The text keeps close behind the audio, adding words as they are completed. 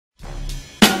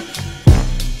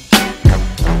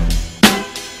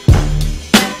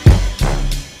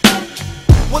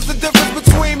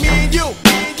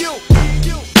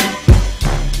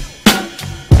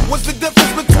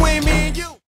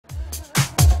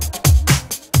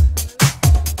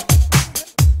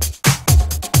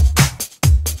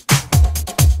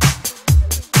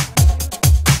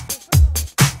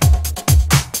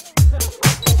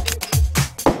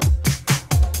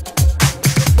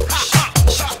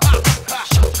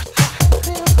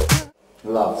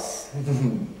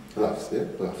Loves, yeah?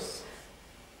 Loves.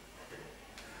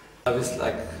 Love is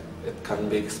like, it can't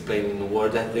be explained in a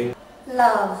word, I think.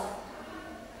 Love.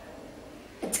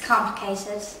 It's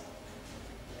complicated.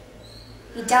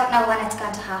 You don't know when it's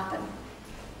going to happen.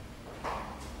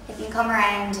 It can come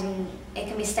around and it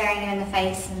can be staring you in the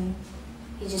face and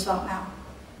you just won't know.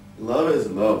 Love is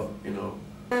love, you know.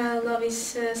 Love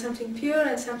is something pure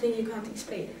and something you can't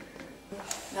explain.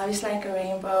 Love is like a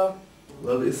rainbow.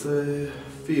 Love is a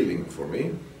feeling for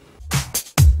me.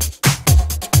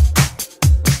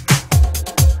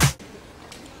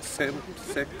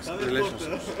 Same-sex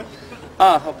relationships.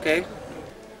 Ah, okay.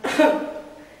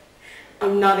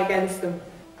 I'm not against them.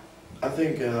 I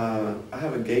think I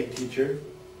have a gay teacher,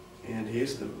 and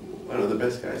he's one of the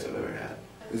best guys I've ever had.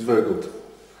 It's very good.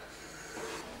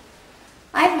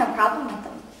 I have no problem with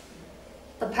them.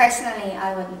 But personally,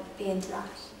 I wouldn't be into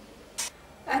that.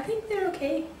 I think they're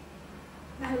okay.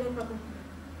 I have no problem.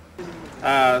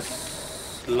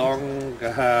 As long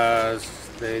as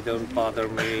they don't bother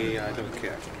me, I don't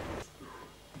care.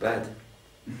 Bad.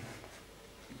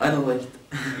 I don't like it.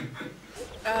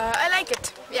 I like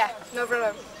it. Yeah, no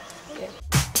problem. Yeah.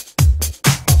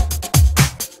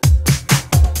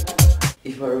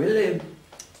 If I really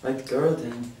like the girl,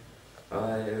 then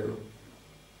I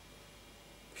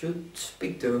should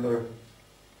speak to her.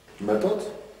 Method?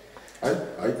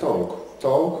 I talk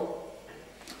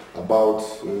about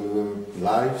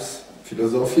lives,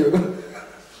 philosophy,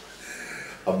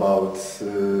 about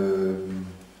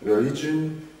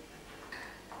religion.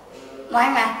 My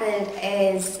method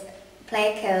is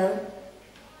play it cool.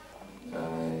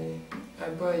 I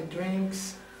buy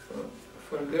drinks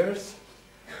for girls.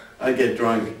 I get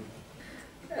drunk.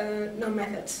 No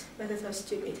methods. Methods are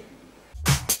stupid.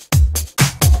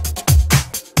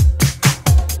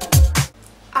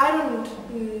 I don't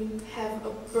have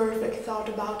a perfect thought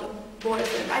about a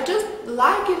boyfriend. I just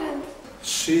like it and...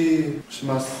 She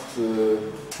must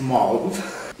small,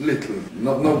 little,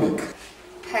 no big.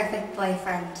 Perfect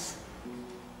boyfriend.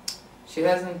 She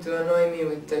hasn't to annoy me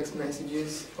with text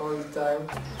messages all the time.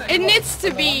 It needs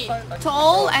to be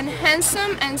tall and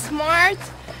handsome and smart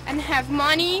and have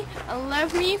money and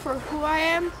love me for who I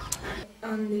am.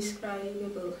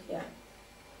 Undescribable, yeah.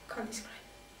 Can't describe.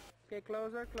 Okay,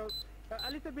 closer, close. A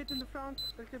little bit in the front,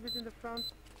 a little bit in the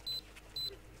front.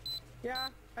 Yeah,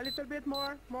 a little bit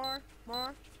more.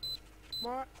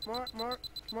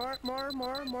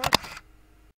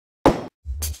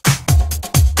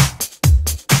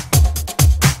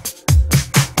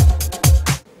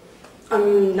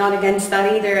 I'm not against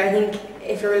that either. I think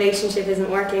if a relationship isn't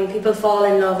working, people fall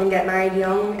in love and get married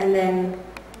young and then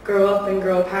grow up and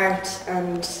grow apart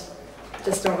and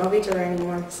just don't love each other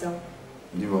anymore, so.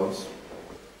 Divorce.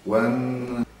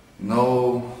 When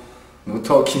no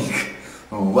talking,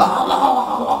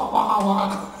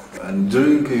 and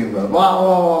drinking,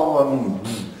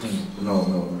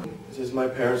 no. Since my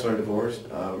parents are divorced,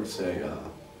 I would say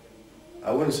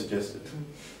I wouldn't suggest it.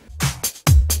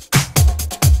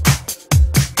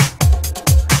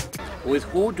 With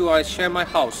who do I share my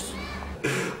house?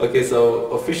 Okay,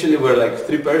 so officially we're like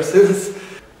 3 persons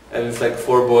and it's like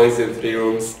 4 boys in 3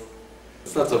 rooms.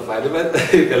 It's not so funny, but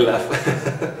you can laugh.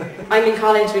 I'm in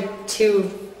college with two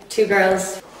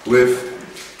girls. With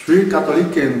 3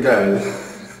 Catholic girls.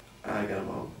 I got a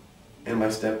mom and my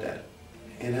stepdad,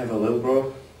 and I have a little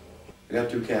bro. I got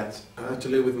 2 cats.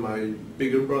 Actually with my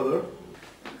bigger brother.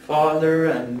 Father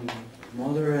and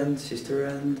mother and sister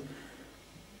and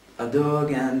a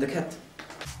dog and a cat.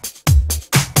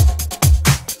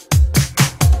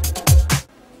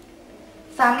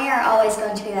 Family are always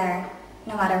going to be there,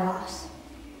 no matter what.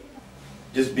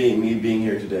 Just me being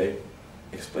here today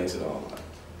explains it all.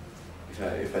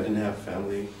 If I didn't have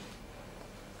family,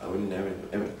 I wouldn't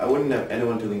have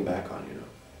anyone to lean back on, you know.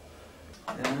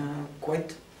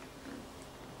 Quite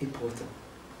important.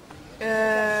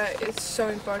 It's so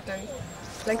important.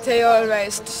 Like they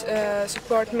always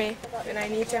support me when I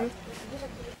need them.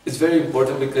 It's very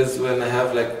important because when I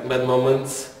have like bad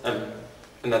moments, and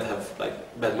not have like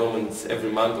bad moments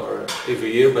every month or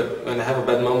every year, but when I have a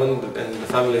bad moment and the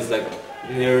family is like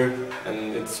near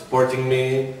and it's supporting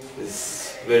me,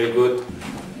 it's very good.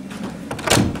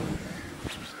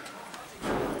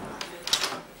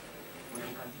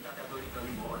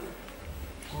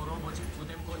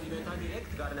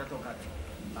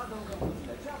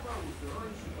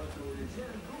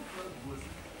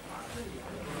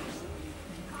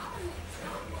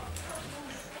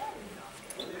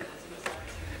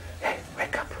 Hey,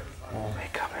 wake up. Oh,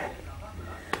 wake up, man.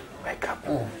 Wake up.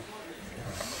 Oh.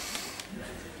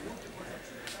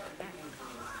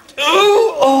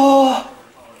 Oh,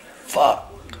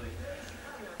 fuck.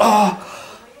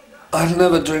 I'll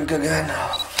never drink again.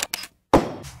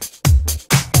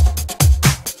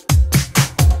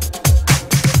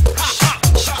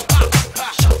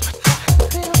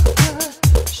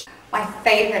 My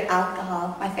favourite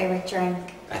alcohol, my favourite drink.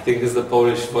 I think it's the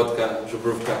Polish vodka,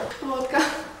 Żubrówka. Vodka.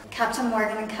 Captain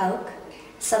Morgan and Coke,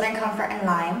 Southern Comfort and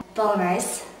Lime,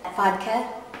 Bulmers, vodka.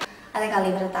 I think I'll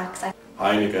leave it at that because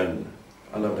Heineken.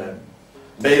 I love that.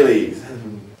 Baileys.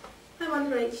 I'm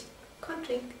underage. Can't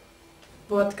drink.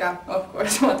 Vodka, of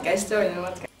course. Vodka, Estonian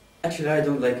vodka. Actually, I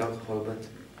don't like alcohol, but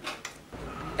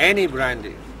Any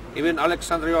brandy, even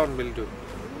Alexandrion will do.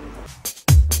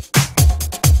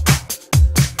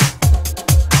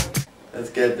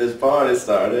 Let's get this party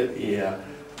started. Yeah.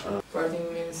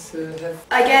 Partying means have...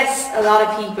 I guess a lot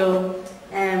of people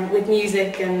with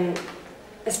music, and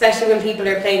especially when people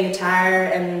are playing guitar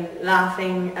and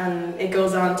laughing, and it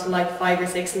goes on to like 5 or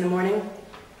 6 in the morning.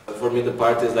 For me the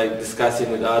party is like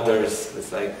discussing with others,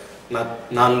 it's like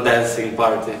not non-dancing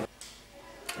party.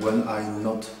 When I'm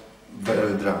not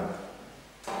very drunk.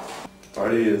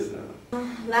 Party is...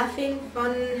 Laughing,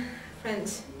 fun,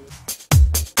 friends.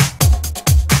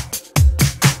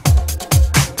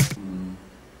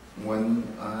 When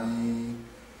I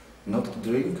not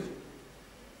drink,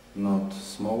 not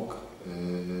smoke,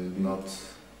 not...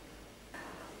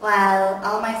 well,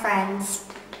 all my friends,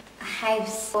 a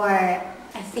house or a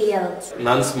field.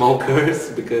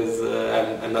 Non-smokers, because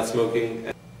I'm not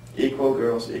smoking. Equal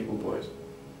girls, equal boys.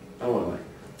 I want like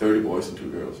 30 boys and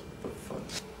 2 girls. What fun.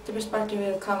 The best party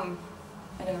will come,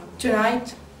 I don't know,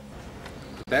 tonight.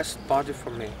 Best party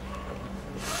for me.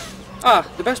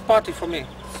 The best party for me.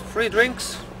 Free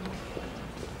drinks.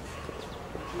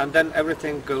 And then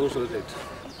everything goes with it.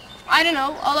 I don't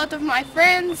know, a lot of my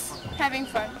friends having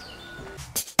fun.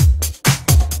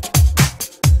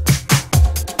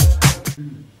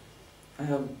 I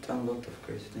have done a lot of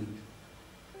crazy things.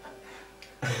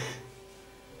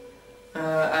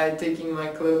 I taking my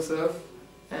clothes off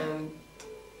and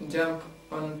jump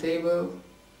on a table,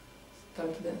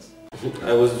 start to dance.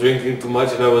 I was drinking too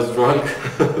much and I was drunk.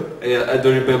 Yeah, I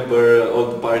don't remember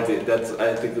all the party. That's,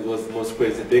 I think it was the most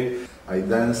crazy thing. I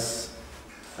dance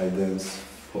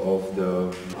for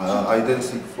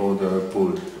the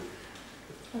pool.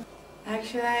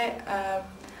 Actually,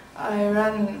 I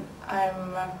run,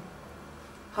 I'm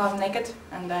half naked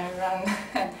and I run.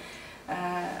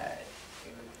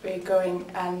 We're going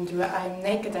and I'm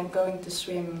naked and going to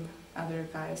swim other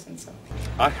guys and so.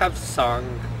 I have sung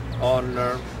on,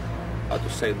 how to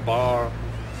say, bar,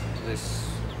 this,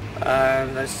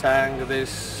 and I sang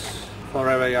this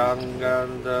Forever Young,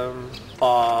 and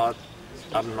but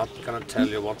I'm not gonna tell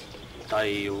you what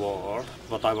I wore,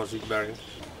 what I was wearing.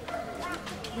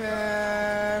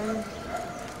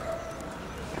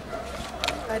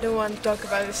 I don't want to talk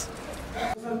about this.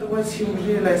 Once you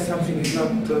realize something is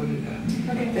not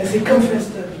as a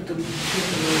confessed to people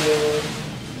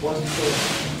was before.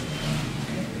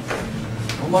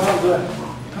 One of the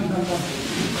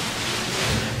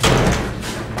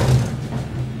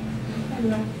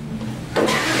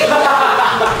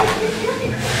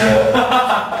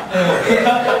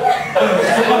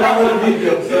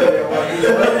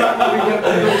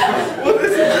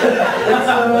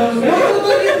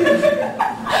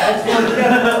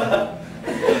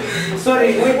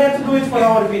sorry, we have to do it for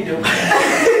our video.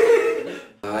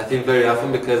 I think very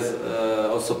often because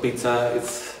also pizza,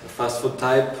 it's a fast food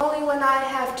type. Only when I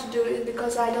have to do it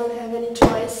because I don't have any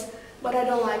choice, but I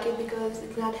don't like it because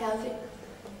it's not healthy.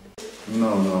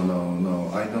 No,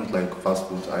 I don't like fast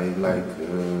food. I like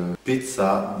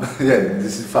pizza. Yeah,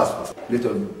 this is fast food.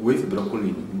 Little with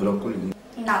broccoli.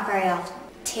 Not very often.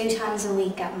 2 times a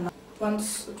week at most.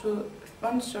 Once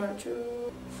or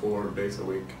two. 4 days a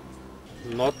week.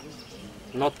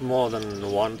 Not more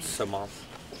than once a month.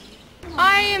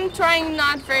 I am trying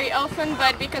not very often,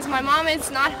 but because my mom is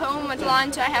not home at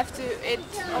lunch, I have to eat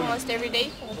almost every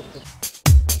day.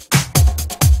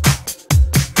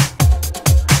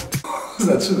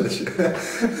 Zaczyna się.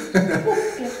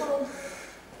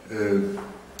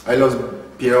 I love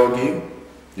pierogi.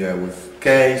 Yeah, with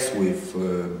cake, with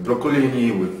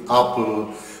broccoli, with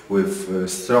apple, with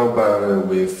strawberry,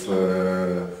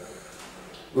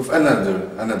 with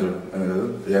another.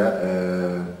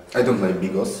 Yeah, I don't like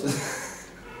bigos.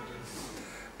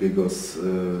 Bigos,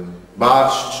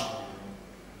 barszcz,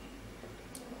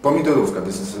 pomidorówka.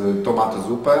 This is tomato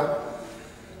zupę.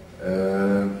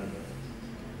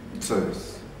 Co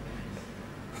jest?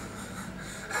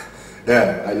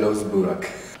 Yeah, I love burak.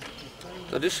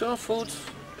 Traditional foods.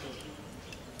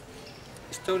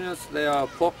 Estonians, they are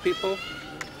pork people,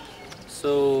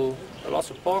 so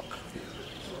lots of pork,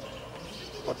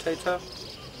 potato,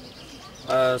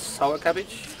 sour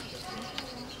cabbage.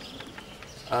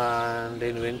 And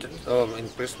in winter, in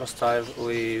Christmas time,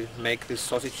 we make these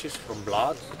sausages from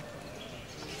blood.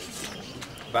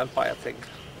 Vampire thing.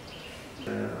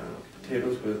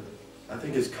 Potatoes with, I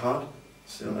think it's cod,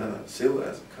 still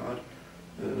as a cod,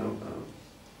 and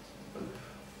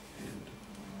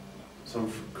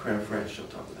some creme fraiche on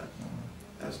top of that.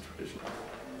 That's traditional.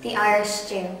 The Irish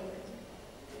stew.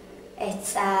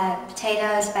 It's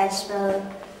potatoes, vegetable,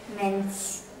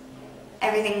 mince,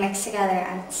 everything mixed together,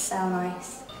 and it's so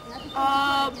nice.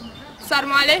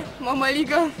 Sarmale,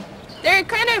 mamaliga. They're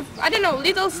kind of, I don't know,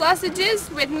 little sausages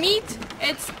with meat.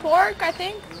 It's pork, I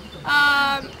think.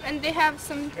 And they have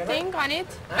some thing on it.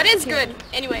 But it's good.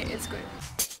 Anyway, it's good.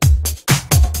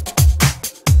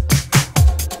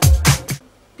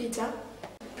 Pizza.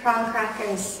 Prawn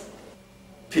crackers.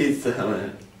 Pizza,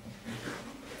 man.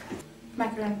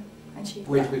 Macaroni and cheese.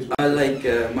 Wait. I like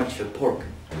much pork.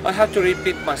 I have to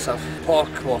repeat myself.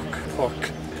 Pork walk,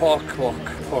 pork. Pork walk,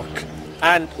 pork.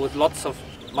 And with lots of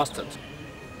mustard.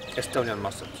 Estonian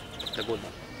mustard. The good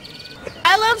one.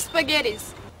 I love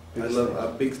spaghettis. I love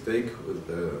a big steak with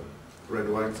red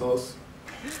wine sauce.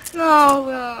 No,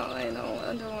 I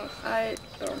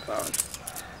don't want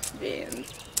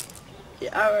beans.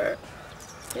 Yeah,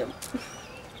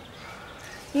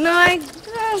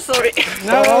 no, sorry.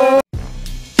 No.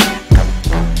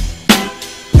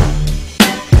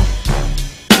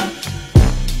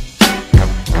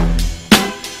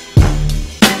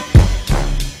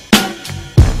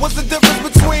 What's the difference?